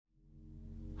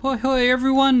Hi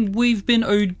everyone, we've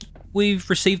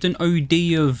received an OD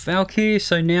of Valkyr,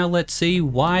 so now let's see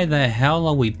why the hell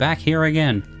are we back here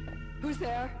again. Who's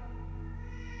there?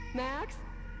 Max?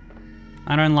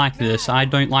 I don't like this. I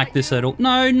don't like this at all.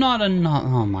 No, not another.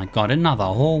 Oh my god, another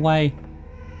hallway.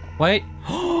 Wait.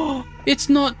 It's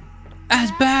not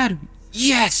as bad.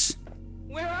 Yes!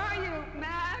 Where are you,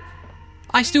 Max?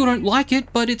 I still don't like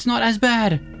it, but it's not as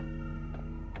bad.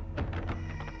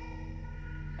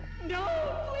 No,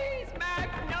 please, Max,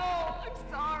 no.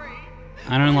 I'm sorry.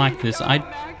 I don't like this. No, I...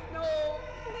 Max, no,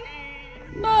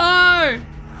 please. No!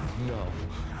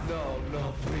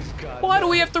 No, please, God. Why do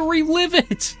we have to relive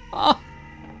it? Oh,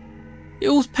 it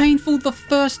was painful the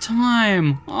first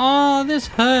time. Oh, this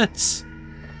hurts.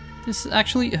 This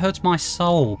actually hurts my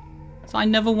soul. So I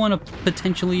never want to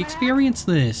potentially experience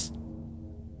this.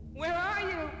 Where are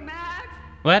you, Max?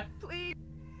 What? Please.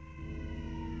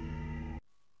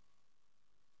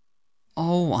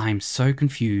 Oh, I'm so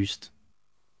confused.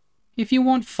 If you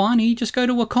want funny, just go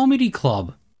to a comedy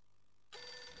club.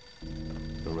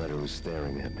 The letter was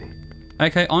staring at me.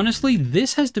 Okay, honestly,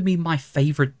 this has to be my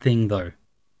favorite thing though.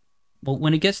 Well,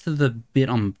 when it gets to the bit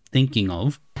I'm thinking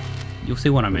of, you'll see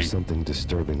what I mean. There's something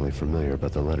disturbingly familiar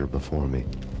about the letter before me.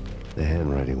 The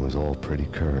handwriting was all pretty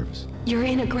curves. You're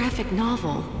in a graphic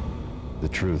novel. The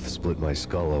truth split my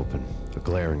skull open, a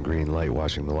glaring green light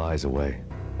washing the lies away.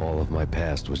 All of my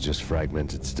past was just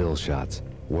fragmented still shots,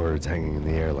 words hanging in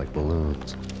the air like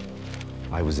balloons.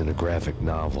 I was in a graphic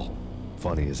novel.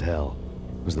 Funny as hell.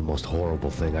 It was the most horrible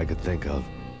thing I could think of.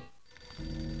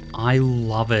 I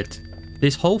love it.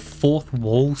 This whole fourth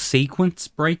wall sequence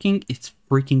breaking, it's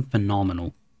freaking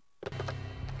phenomenal.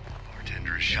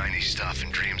 Bartender is shiny stuff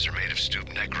and dreams are made of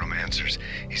stooped necromancers.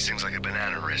 He sings like a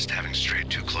banana wrist, having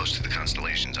strayed too close to the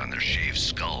constellations on their shaved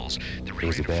skulls. There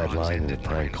was a bad line in a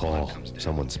prank call.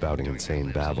 Someone spouting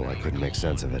insane babble. I couldn't make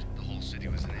sense of it.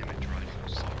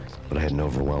 But I had an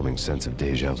overwhelming sense of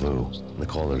deja vu. The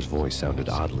caller's voice sounded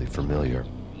oddly familiar.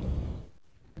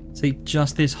 See,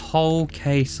 just this whole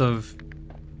case of...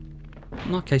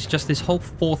 Not case, just this whole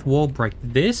fourth wall break.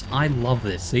 This, I love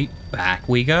this. See, back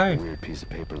we go. The weird piece of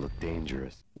paper looked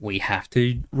dangerous. We have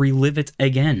to relive it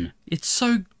again. It's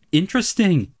so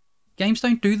interesting. Games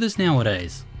don't do this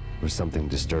nowadays. There was something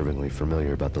disturbingly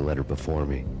familiar about the letter before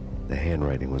me. The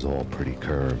handwriting was all pretty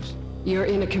curves. You're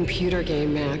in a computer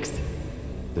game, Max.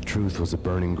 The truth was a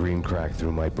burning green crack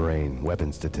through my brain,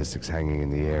 weapon statistics hanging in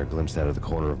the air, glimpsed out of the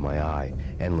corner of my eye,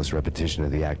 endless repetition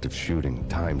of the act of shooting,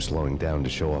 time slowing down to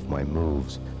show off my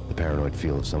moves, the paranoid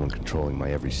feel of someone controlling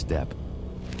my every step.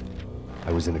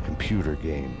 I was in a computer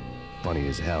game. Funny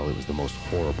as hell, it was the most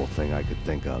horrible thing I could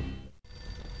think of.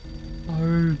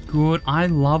 Oh, good. I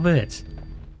love it.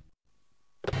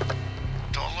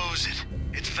 Don't lose it.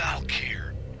 It's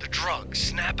Valkyr. The drug.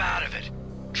 Snap out of it.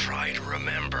 Try to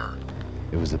remember.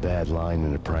 It was a bad line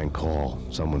in a prank call.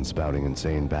 Someone spouting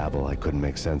insane babble. I couldn't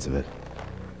make sense of it.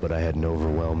 But I had an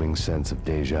overwhelming sense of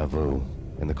deja vu,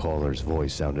 and the caller's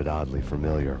voice sounded oddly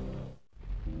familiar.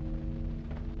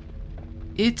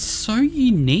 It's so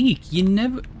unique. You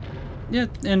never... Yeah,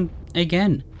 and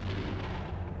again.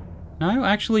 No,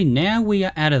 actually, now we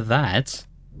are out of that,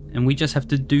 and we just have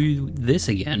to do this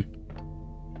again.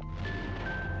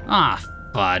 Ah,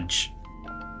 fudge.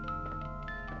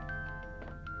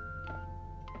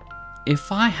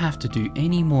 If I have to do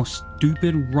any more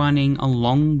stupid running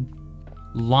along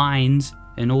lines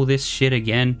and all this shit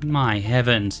again, my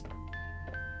heavens.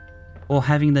 Or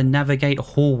having to navigate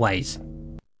hallways.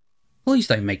 Please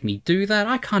don't make me do that,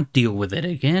 I can't deal with it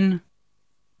again.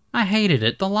 I hated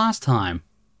it the last time.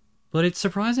 But it's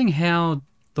surprising how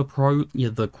the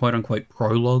quote-unquote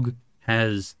prologue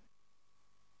has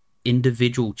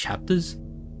individual chapters.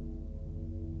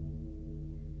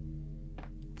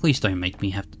 Please don't make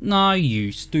me have to... No,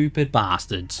 you stupid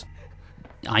bastards.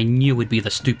 I knew it'd be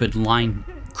the stupid line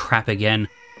crap again.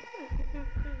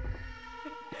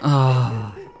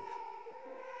 Oh.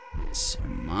 So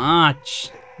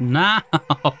much. No.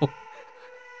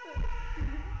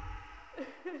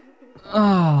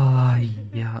 Oh,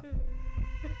 yeah.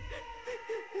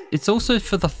 It's also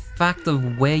for the fact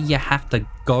of where you have to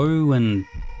go, and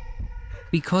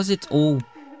because it's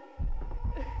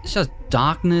just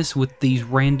darkness with these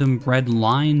random red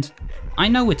lines. I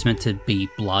know it's meant to be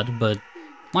blood, but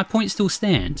my point still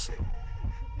stands.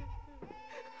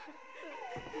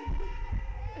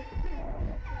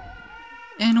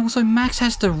 And also Max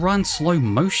has to run slow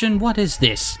motion, what is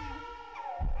this?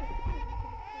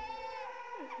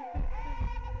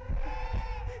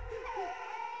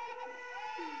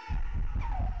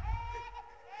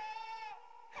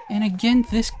 And again,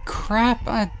 this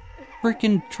crap,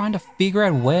 freaking trying to figure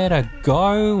out where to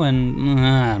go and...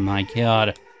 oh my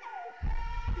god.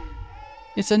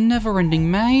 It's a never-ending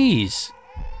maze.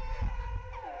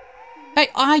 Hey,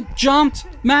 I jumped!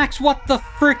 Max, what the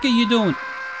frick are you doing?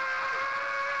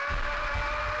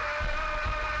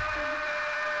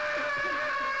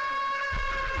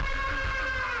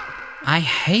 I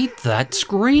hate that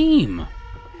scream.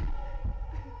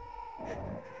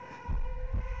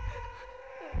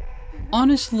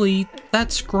 Honestly,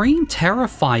 that scream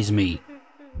terrifies me.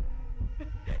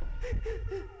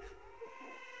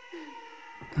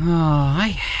 Oh, I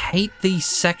hate these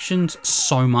sections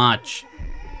so much.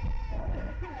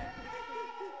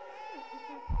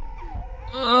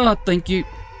 Oh, thank you.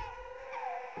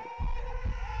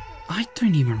 I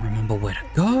don't even remember where to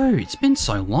go. It's been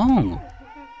so long.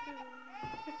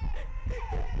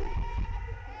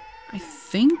 I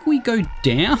think we go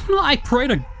down. I pray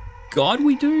to God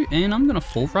we do, and I'm gonna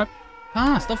fall right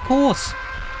past, of course.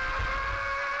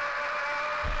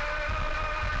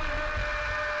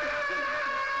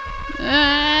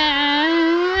 Ah,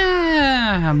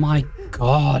 my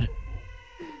God.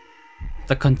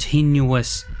 The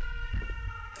continuous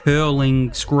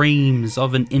hurling screams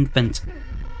of an infant.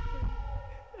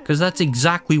 Because that's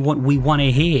exactly what we want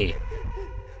to hear.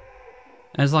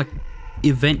 As like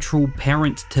eventual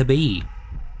parent to be.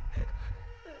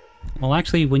 Well,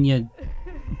 actually, when you're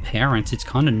parents, it's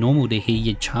kind of normal to hear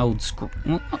your child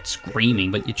well, not screaming,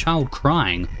 but your child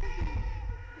crying.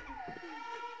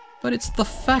 But it's the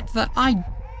fact that I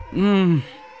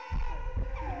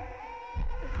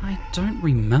don't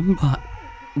remember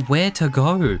where to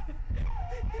go.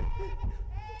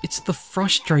 It's the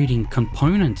frustrating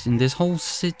component in this whole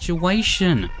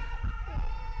situation.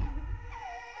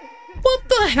 What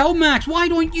the hell, Max? Why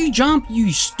don't you jump,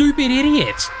 you stupid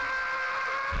idiot?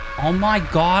 Oh my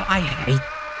God, I hate...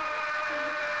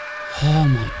 oh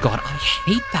my God, I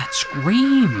hate that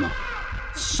scream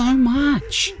so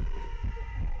much.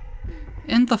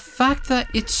 And the fact that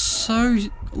it's so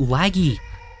laggy.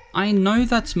 I know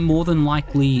that's more than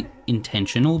likely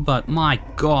intentional, but my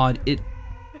God, it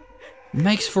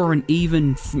makes for an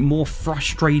even more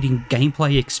frustrating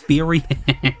gameplay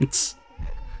experience.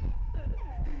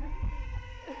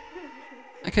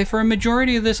 Okay, for a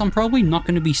majority of this, I'm probably not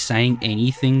going to be saying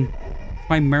anything,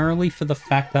 primarily for the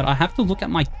fact that I have to look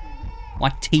at my,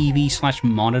 like,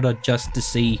 TV/monitor just to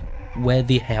see where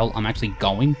the hell I'm actually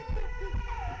going.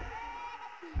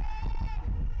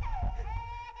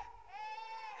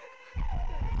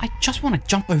 I just want to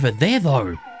jump over there,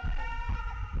 though.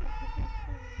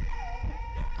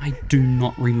 I do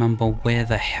not remember where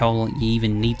the hell you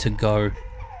even need to go.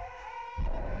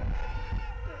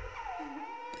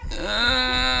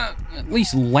 At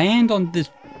least land on this.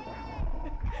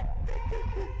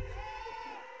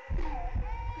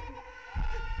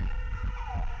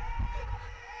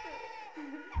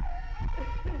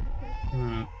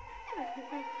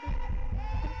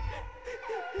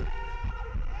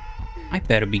 I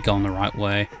better be going the right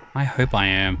way. I hope I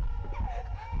am.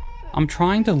 I'm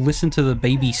trying to listen to the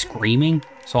baby screaming,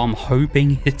 so I'm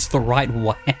hoping it's the right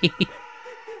way.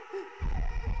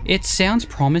 It sounds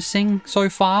promising so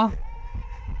far.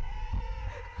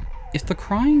 If the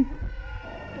crying...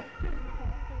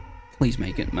 please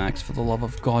make it, Max, for the love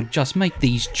of God. Just make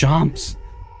these jumps.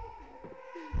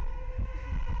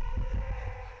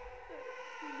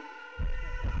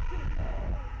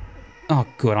 Oh,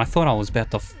 good. I thought I was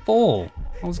about to fall.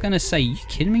 I was gonna say, you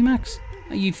kidding me, Max?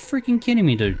 Are you freaking kidding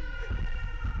me, dude?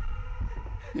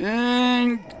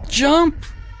 And jump!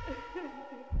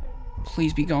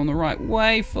 Please be going the right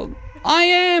way for... I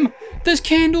am! There's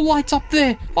candle lights up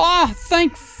there! Oh,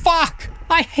 thank fuck!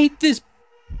 I hate this...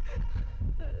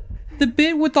 the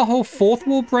bit with the whole fourth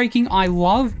wall breaking, I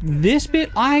love. This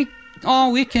bit,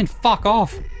 oh, it can fuck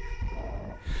off.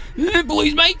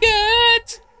 Please make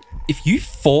it! If you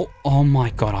fall... oh my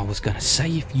God, I was gonna say,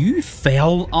 if you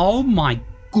fell... oh my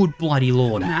good bloody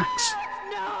Lord, Max.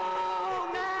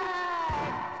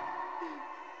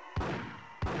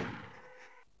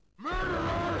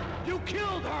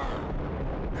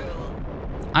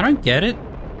 I don't get it.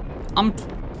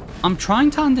 I'm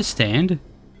trying to understand.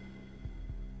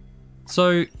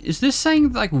 So, is this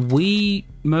saying like we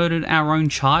murdered our own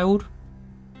child?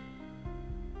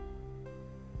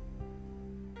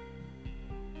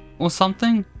 Or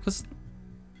something? Because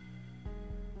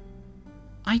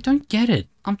I don't get it.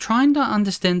 I'm trying to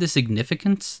understand the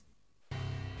significance.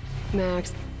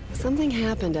 Max, something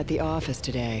happened at the office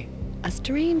today. A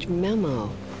strange memo.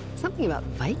 Something about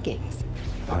Vikings.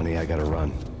 Honey, I gotta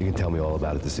run. You can tell me all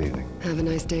about it this evening. Have a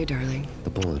nice day, darling. The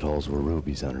bullet holes were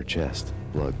rubies on her chest,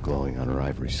 blood glowing on her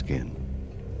ivory skin.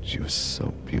 She was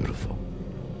so beautiful.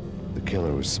 The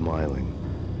killer was smiling.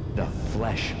 The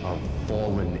flesh of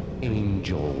fallen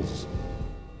angels.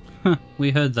 Huh,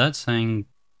 we heard that saying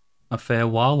a fair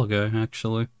while ago,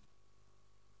 actually.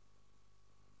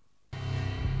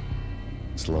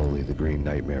 Slowly, the green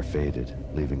nightmare faded,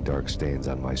 leaving dark stains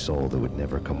on my soul that would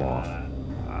never come off.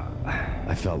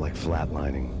 I felt like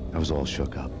flatlining. I was all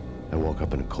shook up. I woke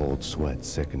up in a cold sweat,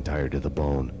 sick and tired to the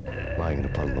bone, lying in a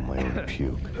puddle of my own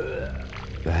puke.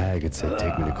 The hag had said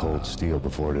take me to Cold Steel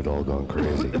before it had all gone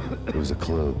crazy. It was a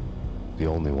clue. The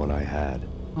only one I had.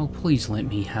 Oh, please let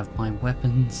me have my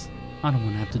weapons. I don't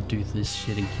want to have to do this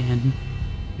shit again.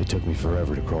 It took me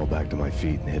forever to crawl back to my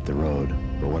feet and hit the road,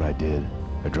 but when I did,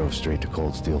 I drove straight to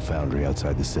Cold Steel Foundry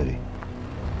outside the city.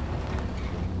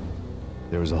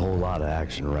 There was a whole lot of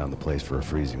action around the place for a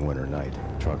freezing winter night.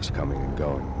 Trucks coming and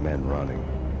going, men running.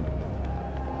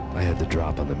 I had the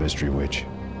drop on the mystery witch.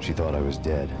 She thought I was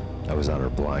dead. I was on her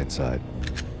blind side.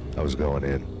 I was going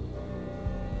in.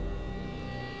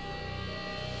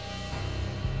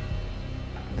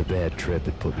 The bad trip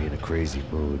had put me in a crazy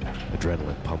mood,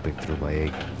 adrenaline pumping through my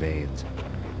aching veins.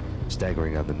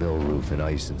 Staggering on the mill roof in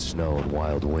ice and snow and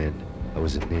wild wind, I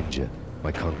was a ninja.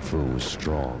 My kung fu was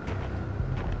strong.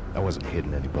 I wasn't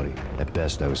kidding anybody. At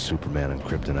best, I was Superman on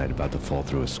Kryptonite about to fall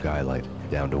through a skylight,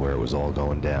 down to where it was all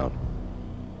going down.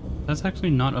 That's actually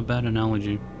not a bad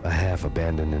analogy. A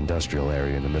half-abandoned industrial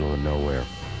area in the middle of nowhere.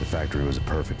 The factory was a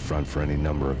perfect front for any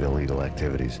number of illegal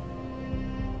activities.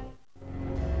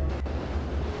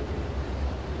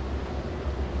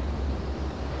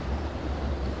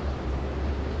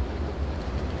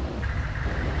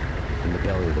 In the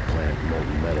belly of the plant,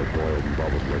 molten metal boiled and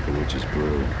bubbled like a witch's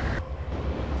brew.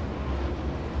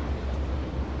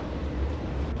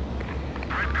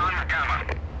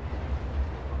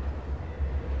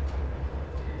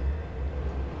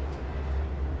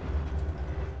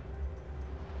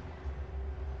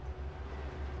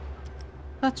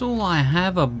 That's all I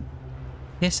have, a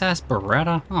piss-ass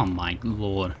Beretta? Oh my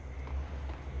lord.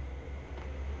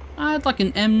 I had like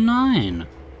an M9.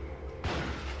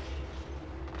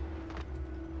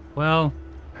 Well,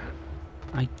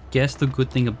 I guess the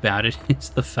good thing about it is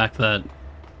the fact that...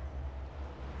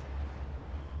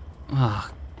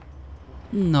 Ah,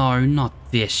 no, not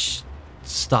this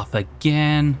stuff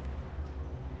again.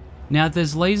 Now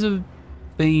there's laser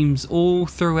beams all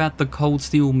throughout the cold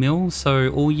steel mill, so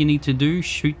all you need to do,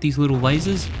 shoot these little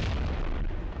lasers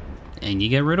and you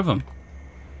get rid of them.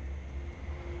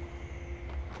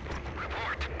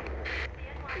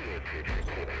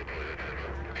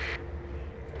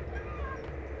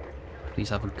 Please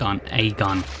have a gun. A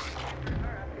gun.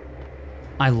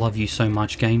 I love you so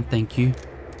much, game. Thank you.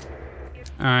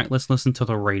 Alright, let's listen to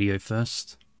the radio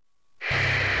first.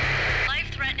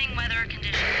 Life-threatening weather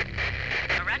conditions.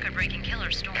 A record-breaking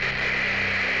killer storm.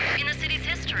 In the city's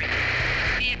history.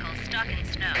 Vehicles stuck in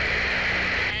snow.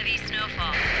 Heavy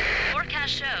snowfall.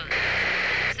 Forecast shows.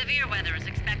 Severe weather is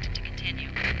expected to continue.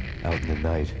 Out in the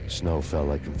night, snow fell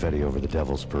like confetti over the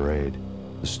Devil's Parade.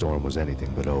 The storm was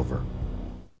anything but over.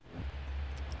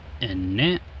 And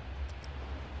net.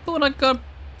 Thought I got...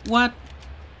 What?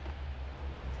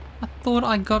 I thought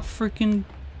I got freaking...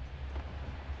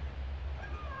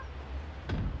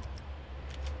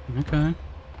 Okay.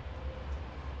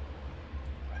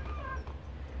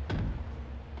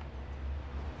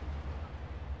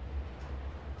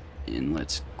 And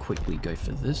let's quickly go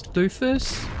for this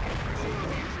doofus.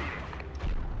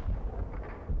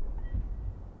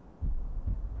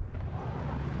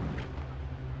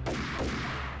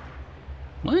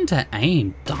 Learn to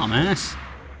aim, dumbass.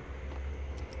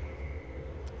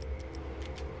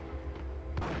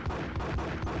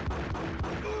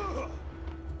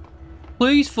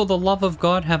 Please, for the love of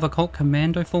God, have a Colt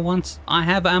Commando for once. I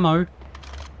have ammo.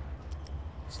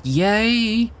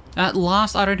 Yay! At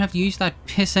last, I don't have to use that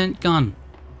pissant gun.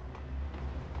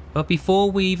 But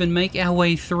before we even make our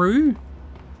way through,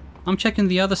 I'm checking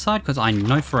the other side because I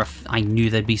know I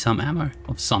knew there'd be some ammo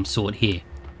of some sort here.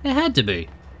 There had to be.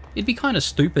 It'd be kind of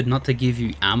stupid not to give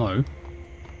you ammo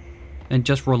and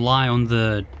just rely on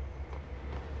the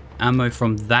ammo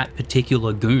from that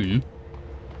particular goon.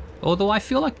 Although I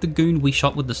feel like the goon we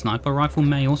shot with the sniper rifle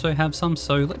may also have some,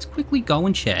 so let's quickly go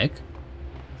and check.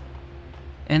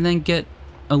 And then get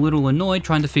a little annoyed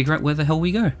trying to figure out where the hell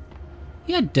we go.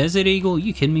 Yeah, Desert Eagle,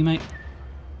 you kidding me, mate?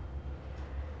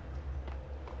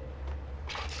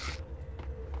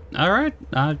 Alright,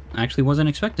 I actually wasn't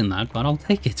expecting that, but I'll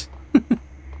take it. So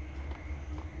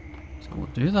we'll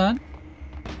do that.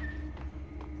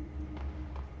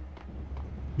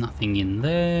 Nothing in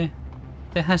there.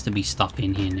 There has to be stuff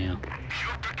in here now.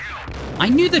 I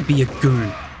knew there'd be a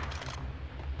goon.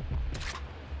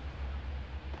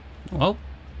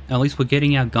 At least we're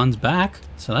getting our guns back,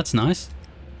 so that's nice.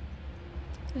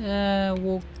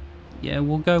 We'll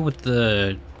go with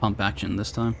the pump action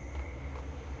this time.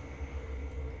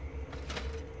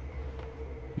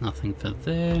 Nothing for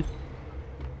there.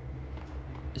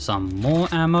 Some more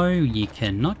ammo. You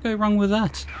cannot go wrong with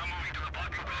that.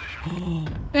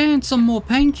 And some more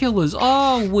painkillers.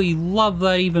 Oh, we love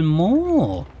that even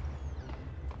more.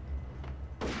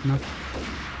 No.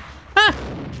 Ah!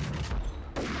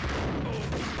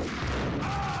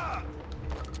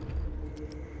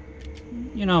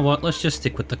 You know what? Let's just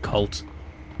stick with the Colt.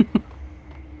 I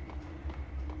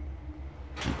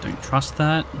don't trust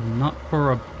that. Not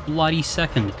for a bloody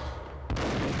second.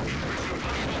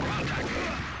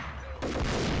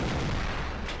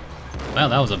 Wow,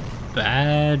 that was a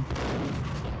bad...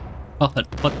 What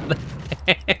the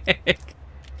heck?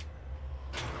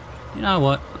 You know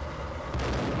what?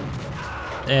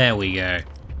 There we go.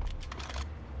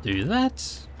 Do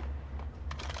that.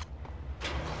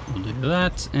 We'll do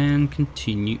that and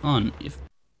continue on.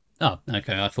 Oh,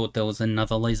 okay, I thought there was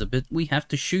another laser bit we have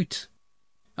to shoot.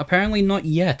 Apparently not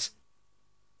yet.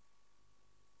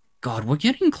 God, we're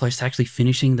getting close to actually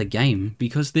finishing the game,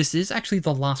 because this is actually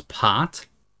the last part.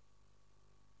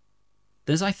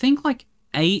 There's, I think, like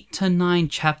 8 to 9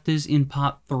 chapters in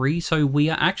part 3, so we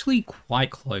are actually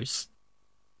quite close.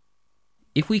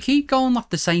 If we keep going like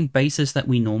the same basis that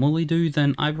we normally do,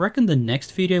 then I reckon the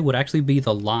next video would actually be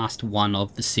the last one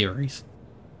of the series.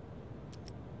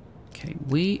 Okay,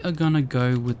 we are gonna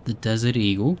go with the Desert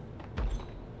Eagle.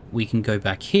 We can go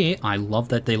back here. I love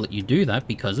that they let you do that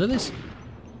because of this.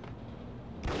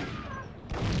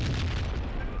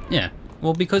 Yeah,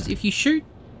 well, because if you shoot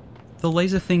the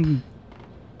laser thing...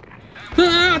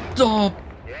 Oh.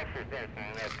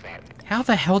 How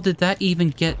the hell did that even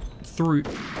get through?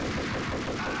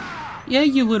 Yeah,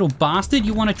 you little bastard,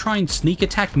 you want to try and sneak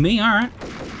attack me? Alright.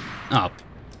 Oh.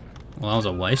 Well, that was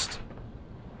a waste.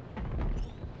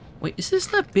 Wait, is this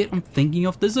the bit I'm thinking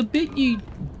of? There's a bit you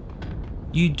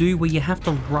do where you have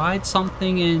to ride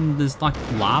something and there's like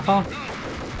lava,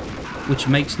 which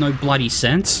makes no bloody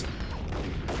sense.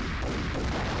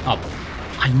 Oh,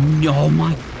 oh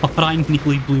my god, I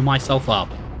nearly blew myself up.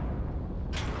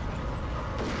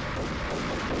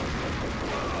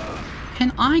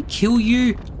 Can I kill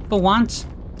you for once?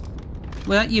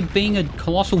 Without you being a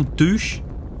colossal douche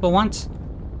for once?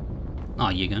 Oh,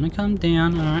 you're gonna come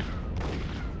down, alright.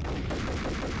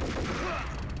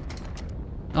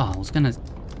 Oh, I was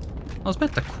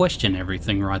about to question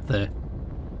everything right there.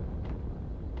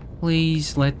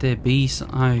 Please let there be some...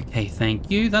 Okay, thank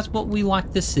you. That's what we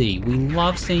like to see. We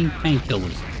love seeing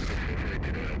painkillers.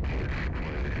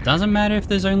 Doesn't matter if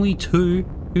there's only 2.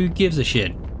 Who gives a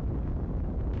shit?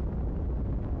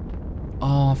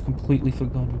 Oh, I've completely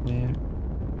forgotten where...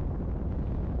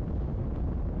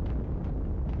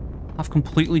 I've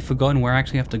completely forgotten where I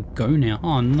actually have to go now.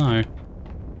 Oh, no.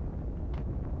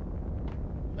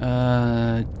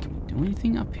 Can we do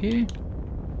anything up here?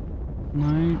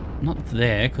 No, not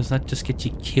there, because that just gets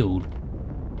you killed.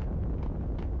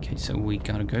 Okay, so we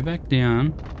gotta go back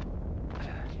down.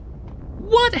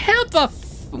 What? How the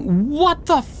what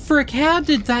the frick? How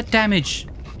did that damage?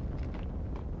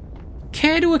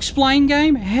 Care to explain,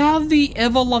 game? How the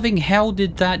ever-loving hell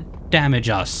did that damage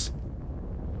us?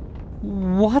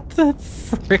 What the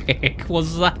frick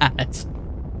was that?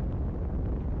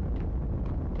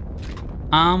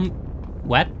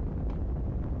 What?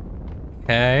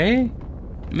 Okay.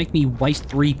 Make me waste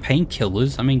 3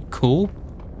 painkillers. I mean, cool.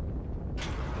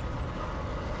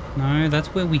 No, that's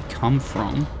where we come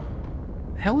from.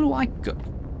 How do I go?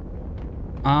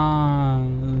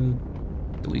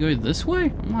 Do we go this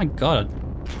way? Oh my god.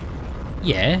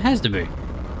 Yeah, it has to be.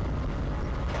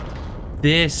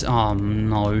 This, oh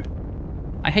no.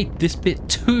 I hate this bit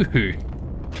too.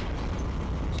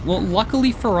 Well,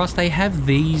 luckily for us, they have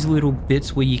these little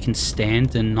bits where you can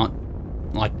stand and not,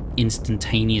 like,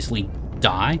 instantaneously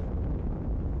die.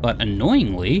 But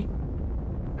annoyingly,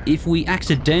 if we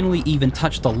accidentally even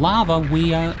touch the lava,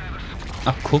 we are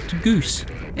a cooked goose.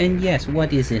 And yes,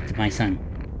 what is it, my son?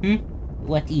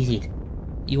 What is it?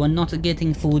 You are not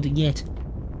getting food yet.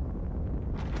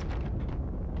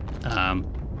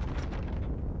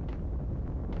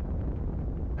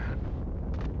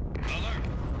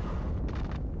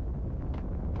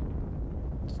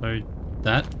 So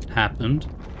that happened.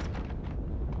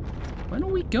 Where do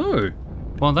we go?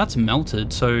 Well, that's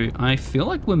melted, so I feel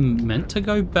like we're meant to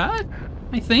go back,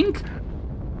 I think.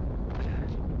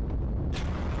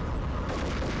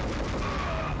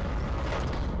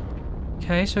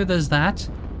 Okay, so there's that.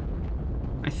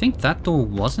 I think that door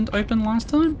wasn't open last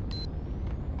time.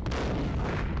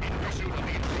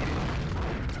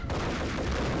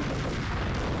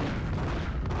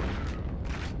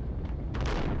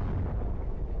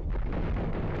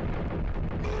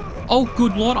 Oh,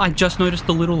 good lord, I just noticed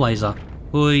the little laser.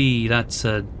 Oy, that's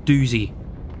a doozy.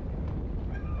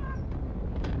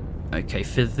 Okay,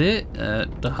 for this,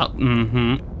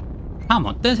 Come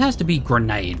on, there has to be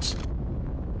grenades.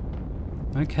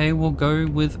 Okay, we'll go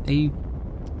with a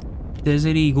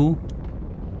Desert Eagle.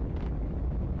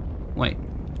 Wait,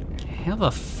 how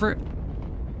the frick?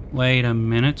 Wait a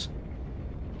minute.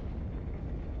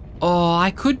 Oh,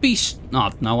 I could be...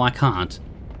 Oh, no, I can't.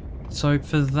 So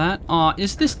for that... Oh,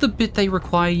 is this the bit they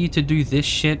require you to do this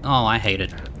shit? Oh, I hate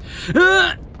it.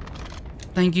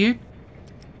 Thank you.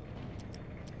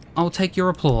 I'll take your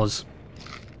applause.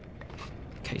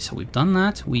 Okay, so we've done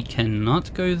that. We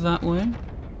cannot go that way.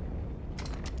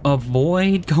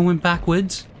 Avoid going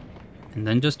backwards. And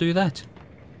then just do that.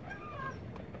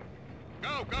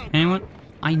 Anyone?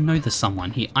 I know there's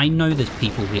someone here. I know there's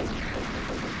people here.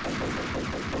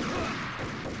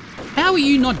 How are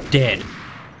you not dead?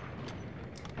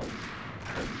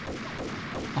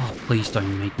 Oh, please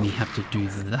don't make me have to do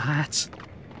that.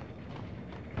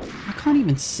 I can't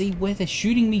even see where they're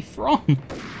shooting me from.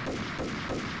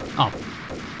 Oh.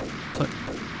 So,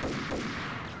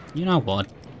 you know what?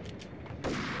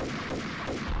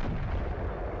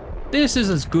 This is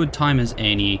as good time as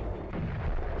any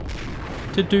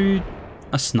to do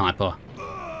a sniper.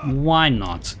 Why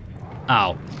not?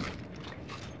 Ow.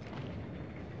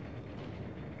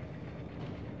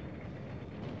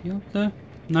 You up there?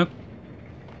 Nope.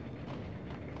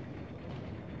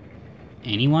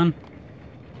 Anyone?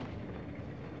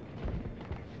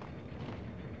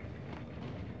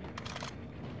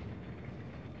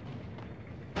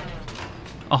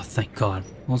 Oh, thank God.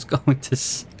 I was going to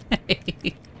say.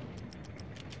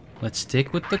 Let's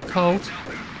stick with the Colt.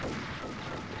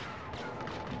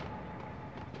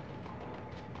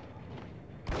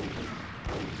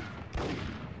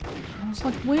 I was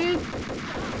like, where?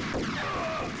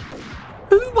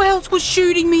 Who else was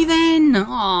shooting me then?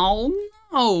 Oh,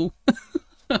 no.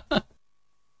 Are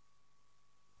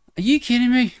you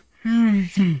kidding me?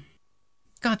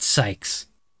 God's sakes.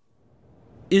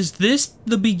 Is this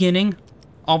the beginning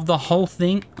of the whole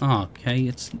thing? Oh, okay,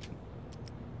 it's...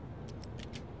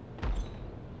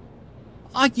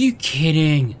 Are you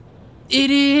kidding?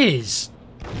 It is!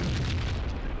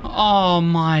 Oh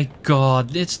my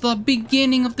God, it's the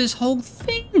beginning of this whole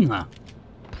thing! Are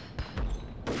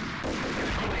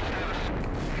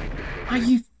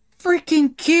you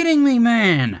freaking kidding me,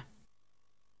 man?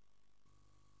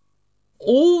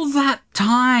 All that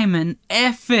time and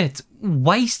effort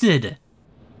wasted.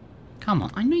 Come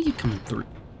on, I know you're coming through.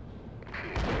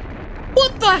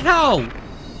 What the hell?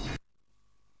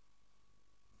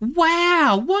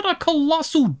 Wow, what a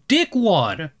colossal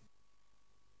dickwad.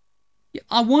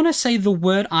 I want to say the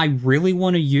word I really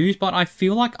want to use, but I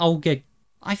feel like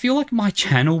I feel like my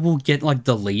channel will get like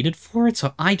deleted for it,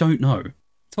 so I don't know.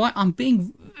 So I'm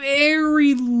being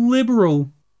very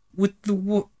liberal with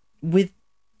with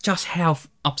just how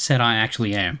upset I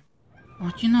actually am.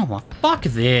 Oh, you know what? Fuck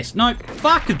this. No,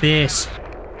 fuck this.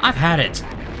 I've had it.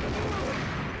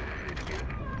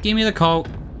 Give me the Colt.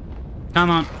 Come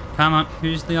on, come on.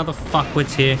 Who's the other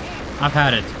fuckwits here? I've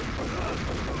had it.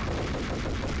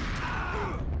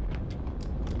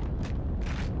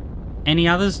 Any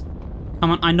others? Come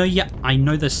on, I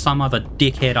know there's some other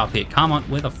dickhead up here. Come on,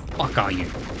 where the fuck are you?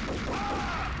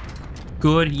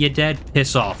 Good, you're dead.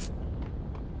 Piss off.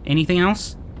 Anything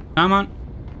else? Come on.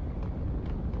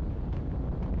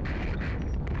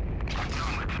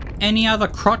 Any other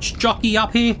crotch jockey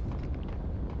up here?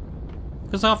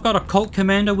 Because I've got a Colt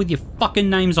Commander with your fucking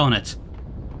names on it.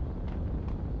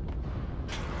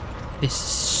 This is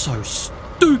so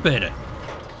stupid.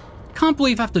 Can't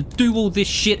believe I have to do all this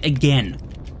shit again.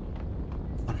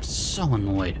 I'm so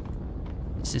annoyed.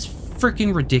 This is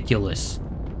freaking ridiculous.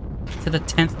 To the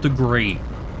 10th degree.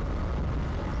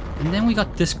 And then we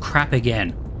got this crap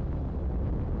again.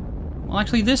 Well,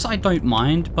 actually, this I don't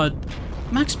mind, but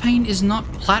Max Payne is not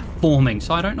platforming,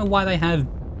 so I don't know why they have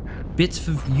bits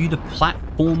for you to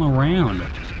platform around.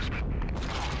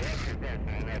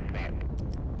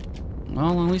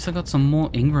 Well, at least I got some more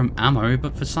Ingram ammo,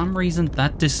 but for some reason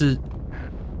that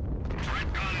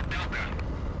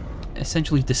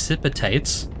essentially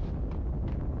dissipates.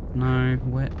 No,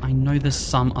 where? I know there's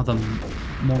some other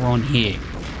moron here.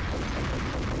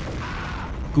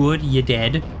 Good, you're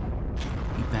dead.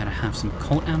 You better have some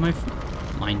Colt ammo for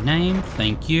my name,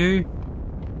 thank you.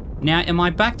 Now, am I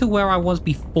back to where I was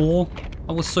before?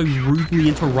 I was so rudely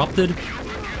interrupted.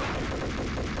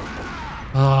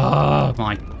 Oh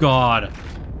my God.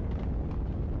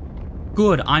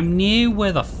 Good, I'm near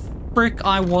where the frick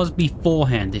I was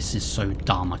beforehand. This is so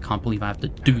dumb. I can't believe I have to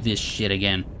do this shit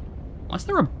again. Why is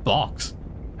there a box?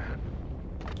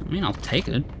 mean, I'll take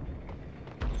it.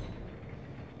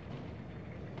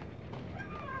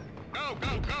 Go,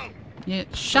 go, go! Yeah,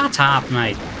 shut up,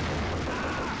 mate.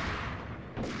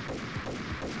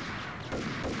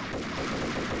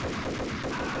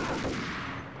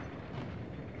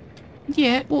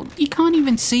 Yeah, well, you can't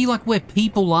even see, like, where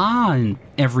people are and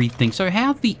everything. So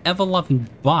how the ever-loving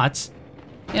butts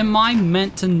am I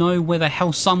meant to know where the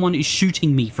hell someone is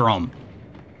shooting me from?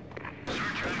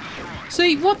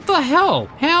 See, what the hell?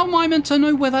 How am I meant to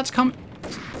know where that's coming?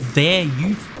 There,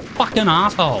 you fucking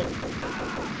asshole.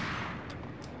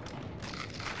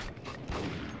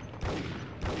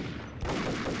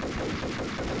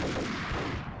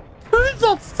 Who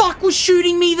the fuck was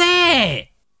shooting me there?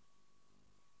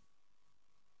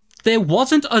 There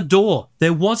wasn't a door.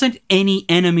 There wasn't any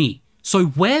enemy. So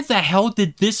where the hell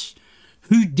did this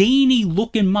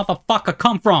Houdini-looking motherfucker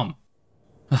come from?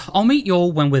 I'll meet you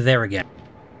all when we're there again.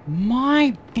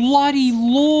 My bloody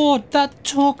lord, that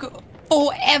took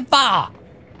forever!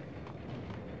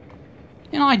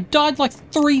 And I died like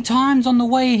 3 times on the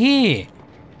way here.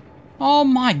 Oh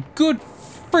my good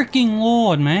freaking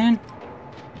lord, man.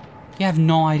 You have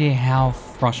no idea how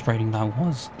frustrating that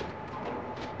was.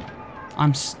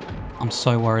 I'm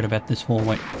so worried about this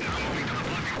hallway.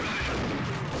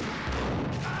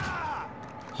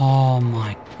 Oh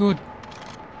my good.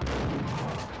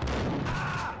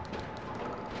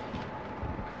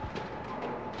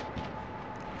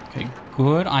 Okay,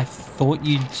 good. I thought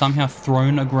you'd somehow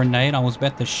thrown a grenade. I was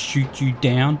about to shoot you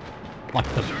down like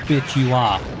the bitch you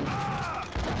are.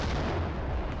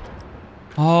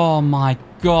 Oh my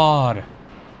god.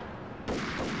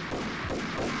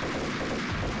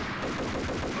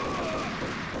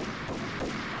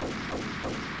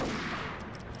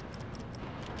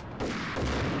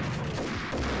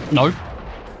 No.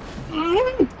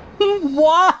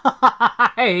 Why?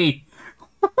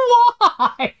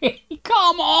 Why?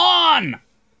 Come on!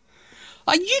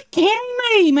 Are you kidding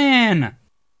me, man?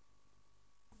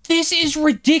 This is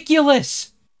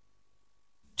ridiculous!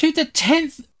 To the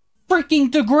 10th freaking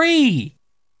degree!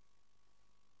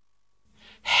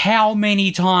 How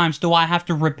many times do I have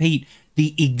to repeat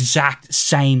the exact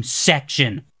same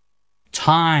section?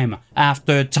 Time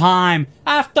after time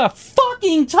after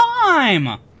fucking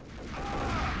time!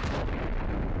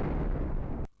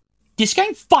 This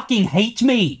game fucking hates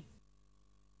me!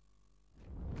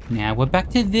 Now we're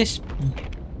back to this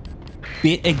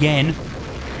bit again.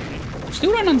 I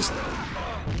still don't understand.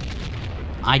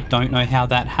 I don't know how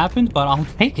that happened, but I'll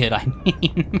take it. I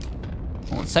mean,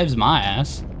 well, it saves my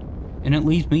ass. And it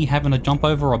leaves me having to jump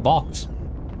over a box.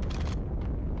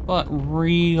 But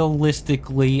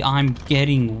realistically, I'm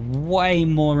getting way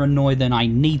more annoyed than I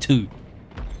need to.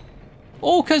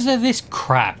 All because of this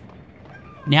crap.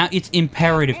 Now it's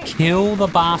imperative. Kill the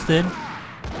bastard.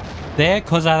 There,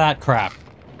 because of that crap.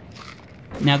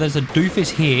 Now there's a doofus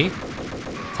here.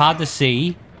 It's hard to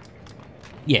see.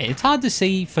 Yeah, it's hard to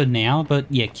see for now, but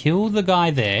yeah, kill the guy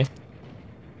there.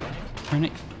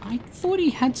 I thought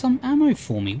he had some ammo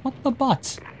for me. What the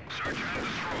butts?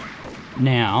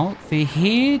 Now, for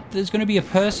here, there's going to be a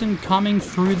person coming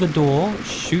through the door.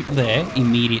 Shoot there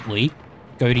immediately.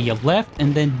 Go to your left,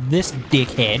 and then this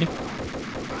dickhead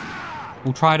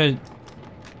will try to...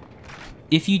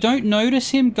 If you don't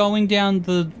notice him going down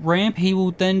the ramp, he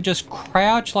will then just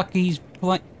crouch like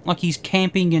he's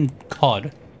camping in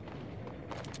COD.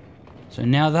 So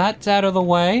now that's out of the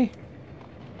way.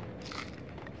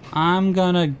 I'm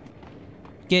gonna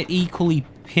get equally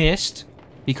pissed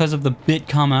because of the bit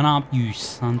coming up, you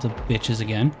sons of bitches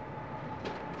again.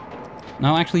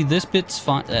 No, actually, this bit's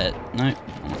fine. No,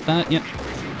 not that, yep.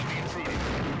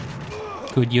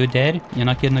 Good, you're dead. You're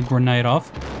not getting the grenade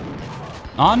off.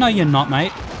 Oh, no, you're not,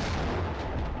 mate.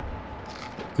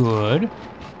 Good.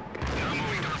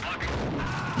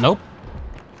 Nope.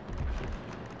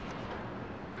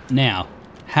 Now,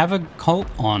 have a Colt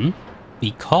on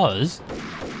because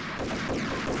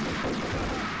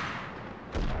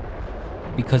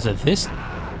of this.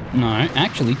 No,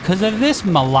 actually, because of this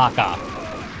malaka.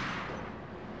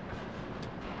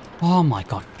 Oh my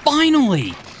god,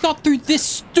 finally! Got through this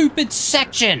stupid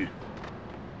section!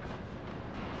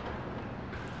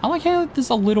 I like how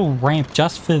there's a little ramp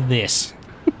just for this.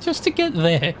 Just to get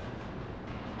there.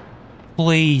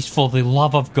 Please, for the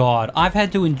love of God. I've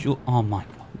had to endure... Oh my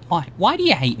god. Why? Why do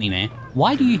you hate me, man?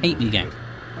 Why do you hate me, game?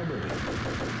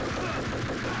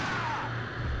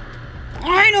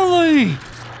 Finally!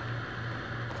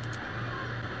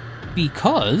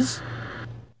 Because...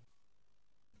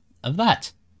 of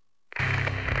that.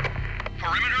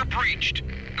 Perimeter breached.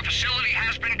 The facility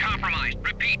has been compromised.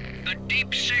 Repeat, the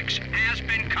Deep Six has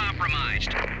been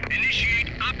compromised. Initiate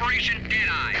Operation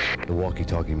Deadeyes. The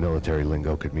walkie-talkie military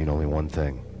lingo could mean only one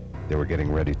thing. They were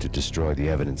getting ready to destroy the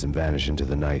evidence and vanish into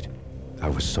the night. I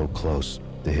was so close.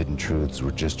 The hidden truths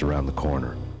were just around the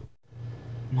corner.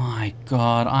 My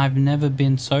god, I've never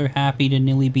been so happy to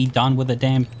nearly be done with a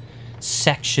damn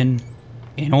section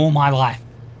in all my life.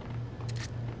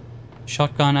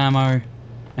 Shotgun ammo,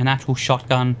 an actual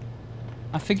shotgun.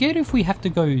 I forget if we have to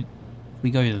go... we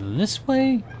go this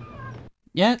way?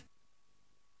 Yeah.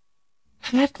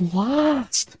 At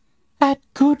last! At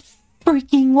good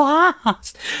freaking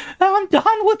last! I'm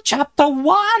done with chapter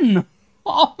 1!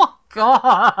 Oh my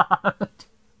god!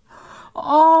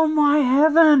 Oh my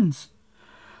heavens!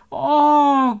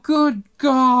 Oh, good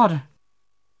God.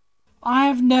 I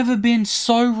have never been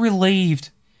so relieved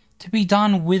to be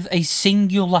done with a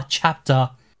singular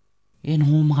chapter in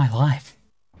all my life.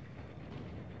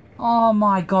 Oh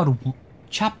my god.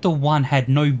 Chapter 1 had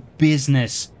no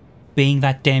business being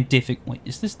that damn difficult. Wait,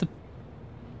 is this the...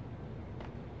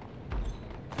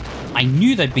 I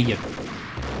knew there'd be a...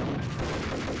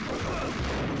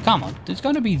 Come on, there's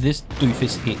going to be this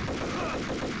doofus here.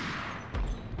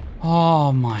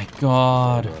 Oh my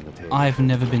god. I've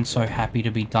never been so happy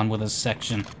to be done with a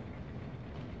section.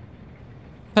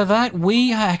 For that,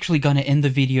 we are actually going to end the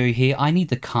video here. I need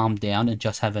to calm down and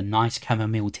just have a nice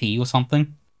chamomile tea or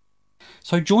something.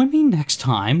 So join me next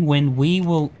time when we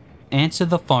will answer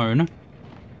the phone.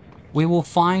 We will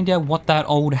find out what that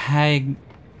old hag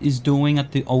is doing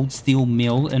at the old steel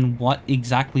mill and what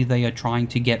exactly they are trying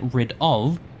to get rid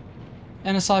of.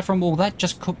 And aside from all that,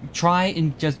 just try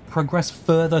and just progress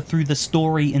further through the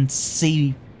story and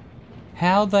see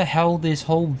how the hell this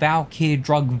whole Valkyr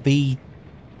drug V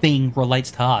thing relates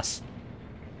to us.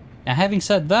 Now, having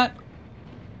said that,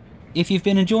 if you've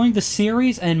been enjoying the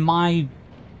series and my,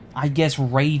 I guess,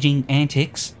 raging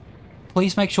antics,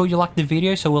 please make sure you like the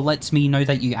video so it lets me know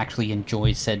that you actually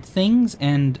enjoy said things.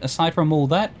 And aside from all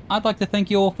that, I'd like to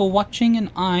thank you all for watching, and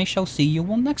I shall see you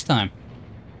all next time.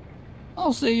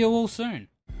 I'll see you all soon.